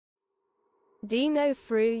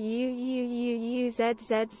Dinofroz.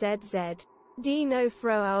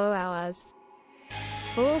 Dinofroz.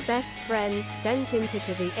 Four best friends sent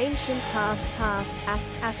into the ancient past.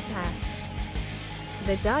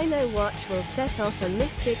 The Dino Watch will set off a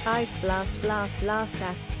mystic ice blast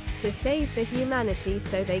to save the humanity,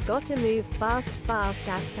 so they gotta move fast.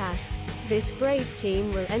 This brave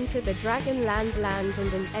team will enter the Dragon Land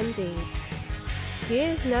and an ND.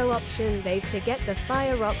 Here's no option, they've to get the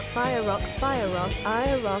fire rock,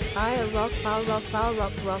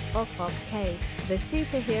 K. The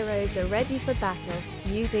superheroes are ready for battle,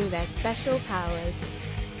 using their special powers.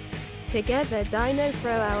 Together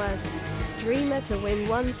Dinofroz. Dreamer to win,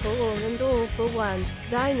 one for all and all for one.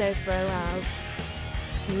 Dinofroz.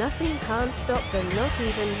 Nothing can't stop them, not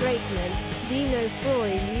even brakemen.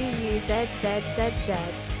 Dinofroz.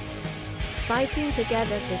 Fighting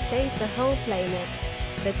together to save the whole planet.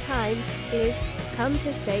 The time is come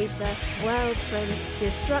to save the world from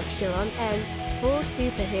destruction on N. Four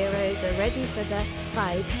superheroes are ready for the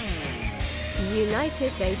fight.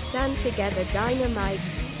 United they stand together, dynamite.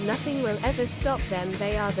 Nothing will ever stop them,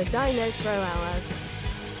 they are the Dinofroz.